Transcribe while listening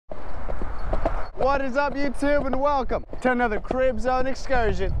What is up, YouTube, and welcome to another Crib Zone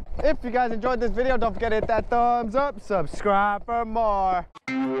excursion. If you guys enjoyed this video, don't forget to hit that thumbs up, subscribe for more.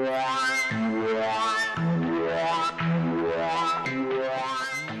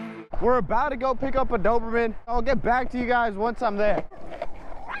 We're about to go pick up a Doberman. I'll get back to you guys once I'm there.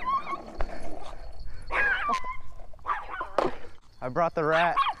 I brought the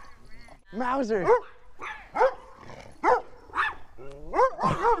rat. Mauser.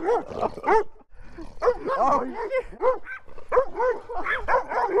 Oh,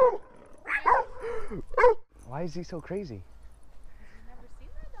 why is he so crazy?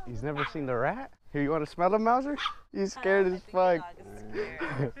 He's never seen the rat? Here, you want to smell him, Mauser? He's scared as fuck.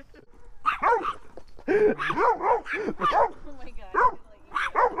 Oh my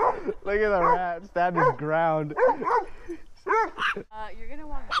god. Look at the rat stand his ground. You're gonna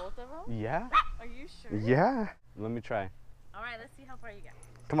walk both of them? Yeah. Are you sure? Yeah. Let me try. Alright, let's see how far you get.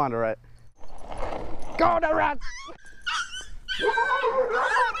 Come on, the rat. Go, the rat!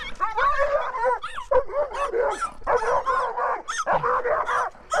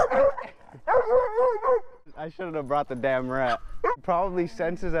 I shouldn't have brought the damn rat. He probably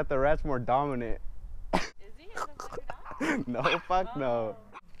senses that the rat's more dominant. Is he? Is it No, fuck no.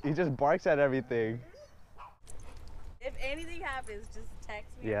 He just barks at everything. If anything happens, just text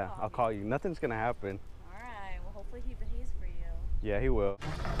me. Yeah, I'll call you. Nothing's gonna happen. Alright, well hopefully he behaves for you. Yeah, he will.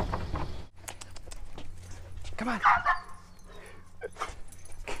 Come on.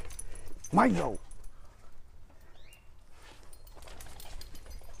 Milo.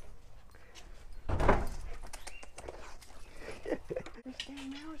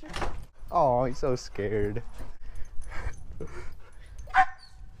 Oh, he's so scared.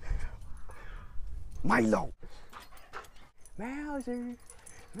 Milo. Mauser.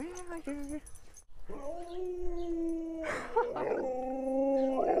 Mauser.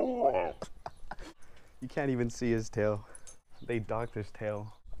 You can't even see his tail. They docked his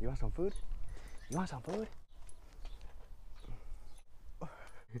tail. You want some food? You want some food?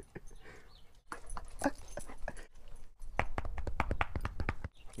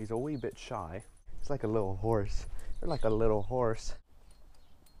 He's a wee bit shy. He's like a little horse. You're like a little horse.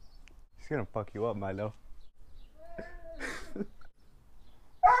 He's gonna fuck you up, Milo.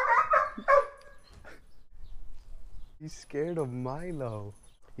 He's scared of Milo.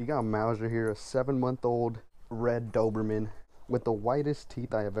 You got Mauser here, a 7-month-old red Doberman with the whitest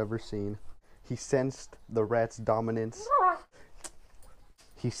teeth I have ever seen. He sensed the rat's dominance.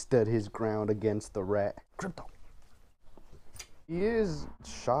 He stood his ground against the rat. Crypto. He is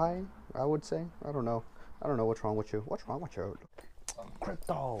shy, I would say. I don't know. I don't know what's wrong with you. What's wrong with you?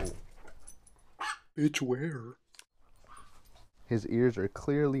 Crypto. Bitch, where? His ears are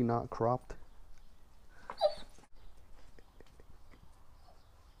clearly not cropped.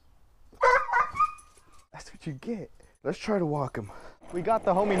 That's what you get. Let's try to walk him. We got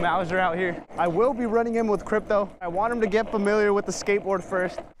the homie Mauser out here. I will be running him with Crypto. I want him to get familiar with the skateboard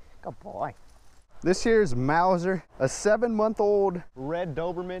first. Good boy. This here is Mauser, a 7-month-old red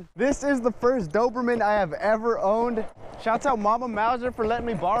Doberman. This is the first Doberman I have ever owned. Shouts out Mama Mauser for letting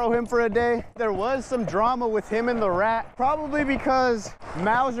me borrow him for a day. There was some drama with him and the rat, probably because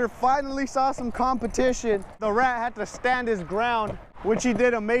Mauser finally saw some competition. The rat had to stand his ground, which he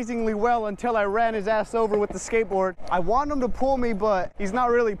did amazingly well until I ran his ass over with the skateboard. I want him to pull me, but he's not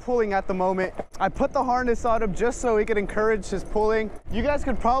really pulling at the moment. I put the harness on him just so he could encourage his pulling. You guys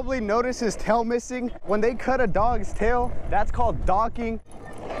could probably notice his tail missing. When they cut a dog's tail, that's called docking.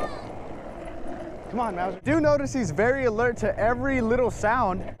 Come on, Mauser. Do notice he's very alert to every little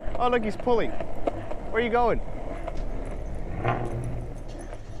sound. Oh, look, he's pulling. Where are you going?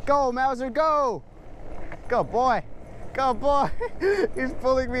 Go, Mauser, go! Go, boy. Go, boy. He's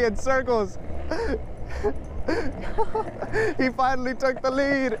pulling me in circles. He finally took the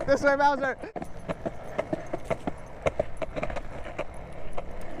lead. This way, Mauser.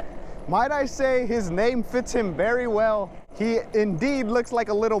 Might I say his name fits him very well. He indeed looks like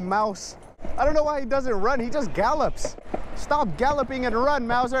a little mouse. I don't know why he doesn't run. He just gallops. Stop galloping and run,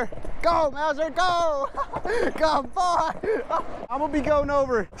 Mauser. Go, Mauser, go! Go, boy! I'm gonna be going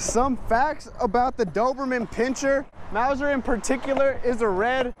over some facts about the Doberman Pinscher. Mauser in particular is a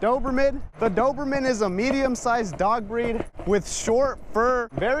red Doberman. The Doberman is a medium-sized dog breed with short fur,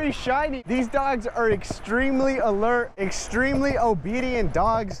 very shiny. These dogs are extremely alert, extremely obedient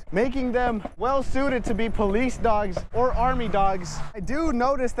dogs, making them well suited to be police dogs or army dogs. I do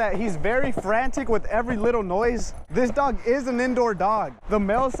notice that he's very frantic with every little noise. This dog is an indoor dog. The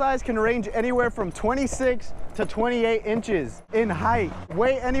male size can range anywhere from 26 to to 28 inches in height,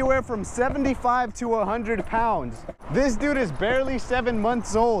 weigh anywhere from 75 to 100 pounds. This dude is barely 7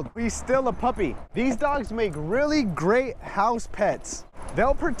 months old. He's still a puppy. These dogs make really great house pets.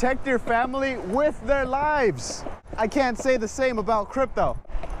 They'll protect your family with their lives. I can't say the same about Crypto.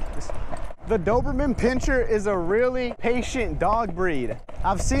 The Doberman Pinscher is a really patient dog breed.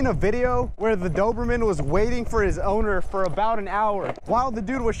 I've seen a video where the Doberman was waiting for his owner for about an hour while the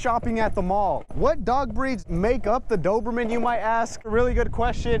dude was shopping at the mall. What dog breeds make up the Doberman, you might ask? A really good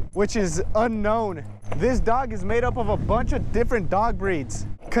question, which is unknown. This dog is made up of a bunch of different dog breeds,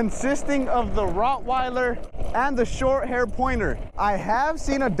 consisting of the Rottweiler and the short hair pointer. I have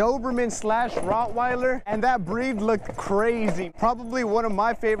seen a Doberman slash Rottweiler, and that breed looked crazy. Probably one of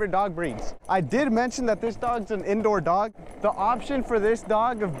my favorite dog breeds. I did mention that this dog's an indoor dog. The option for this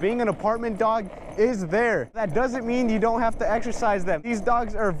dog of being an apartment dog is there. That doesn't mean you don't have to exercise them. These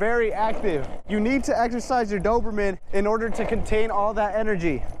dogs are very active. You need to exercise your Doberman in order to contain all that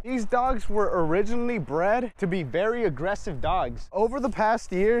energy. These dogs were originally bred to be very aggressive dogs. Over the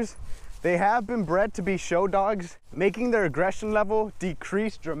past years, they have been bred to be show dogs, making their aggression level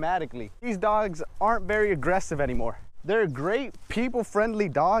decrease dramatically. These dogs aren't very aggressive anymore. They're great, people-friendly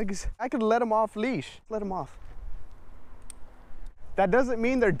dogs. I could let them off leash. Let them off. That doesn't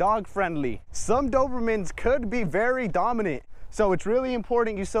mean they're dog-friendly. Some Dobermans could be very dominant, so it's really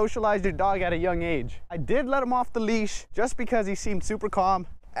important you socialize your dog at a young age. I did let him off the leash just because he seemed super calm.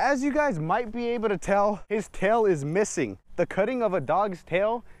 As you guys might be able to tell, his tail is missing. The cutting of a dog's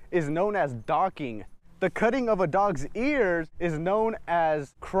tail is known as docking. The cutting of a dog's ears is known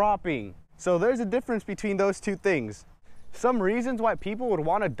as cropping. So there's a difference between those two things. Some reasons why people would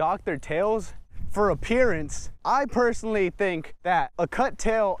want to dock their tails for appearance. I personally think that a cut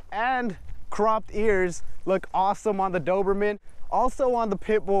tail and cropped ears look awesome on the Doberman. Also on the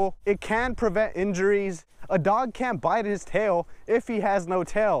Pit Bull, it can prevent injuries. A dog can't bite his tail if he has no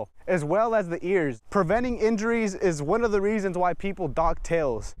tail, as well as the ears. Preventing injuries is one of the reasons why people dock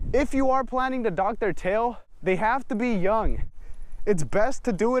tails. If you are planning to dock their tail, they have to be young. It's best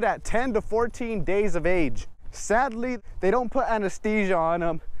to do it at 10 to 14 days of age. Sadly, they don't put anesthesia on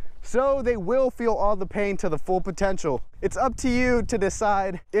them, so they will feel all the pain to the full potential. It's up to you to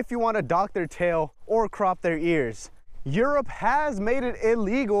decide if you want to dock their tail or crop their ears. Europe has made it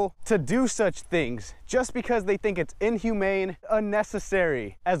illegal to do such things just because they think it's inhumane,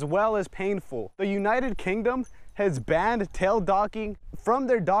 unnecessary, as well as painful. The United Kingdom has banned tail docking from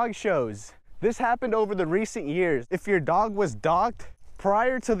their dog shows. This happened over the recent years. If your dog was docked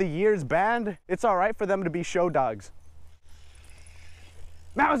prior to the year's ban, it's all right for them to be show dogs.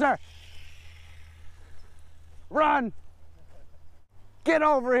 Mauser! Run! Get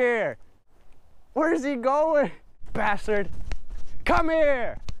over here! Where's he going? Bastard! Come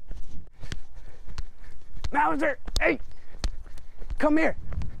here! Mauser! Hey! Come here!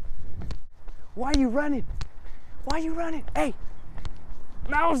 Why are you running? Why are you running? Hey!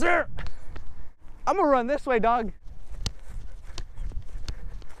 Mauser! I'm gonna run this way, dog.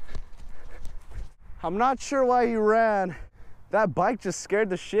 I'm not sure why he ran. That bike just scared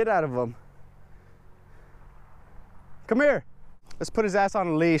the shit out of him. Come here. Let's put his ass on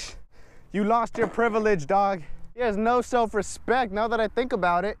a leash. You lost your privilege, dog. He has no self-respect now that I think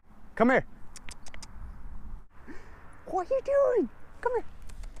about it. Come here. What are you doing? Come here.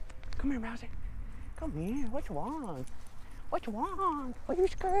 Come here, Mousy. Come here. What you want? What you want? Are you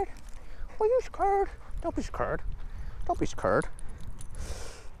scared? Are you scared? Don't be scared. Don't be scared.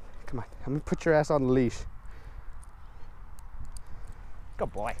 Come on. Let me put your ass on the leash.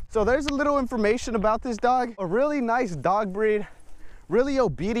 Good boy. So there's a little information about this dog. A really nice dog breed. Really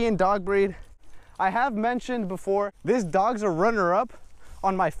obedient dog breed. I have mentioned before, this dog's a runner-up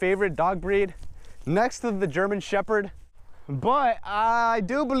on my favorite dog breed, next to the German Shepherd. But I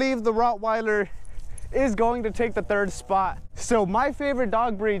do believe the Rottweiler is going to take the third spot. So my favorite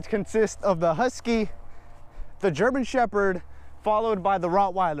dog breeds consist of the Husky, the German Shepherd, followed by the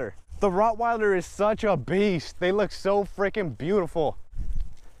Rottweiler. The Rottweiler is such a beast. They look so freaking beautiful.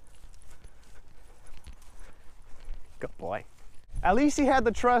 Good boy. At least he had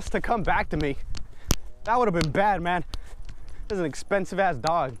the trust to come back to me. That would have been bad, man. This is an expensive ass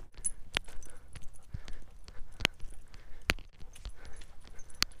dog.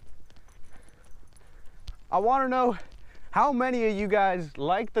 I want to know how many of you guys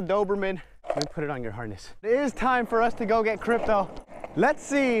like the Doberman. Let me put it on your harness. It is time for us to go get Crypto. Let's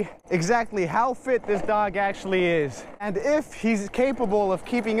see exactly how fit this dog actually is and if he's capable of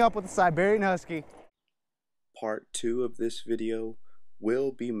keeping up with the Siberian Husky. Part 2 of this video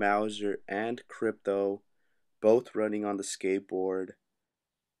will be Mauser and Crypto both running on the skateboard.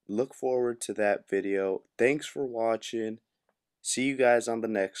 Look forward to that video. Thanks for watching. See you guys on the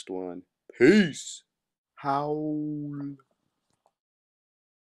next one. Peace. Howl.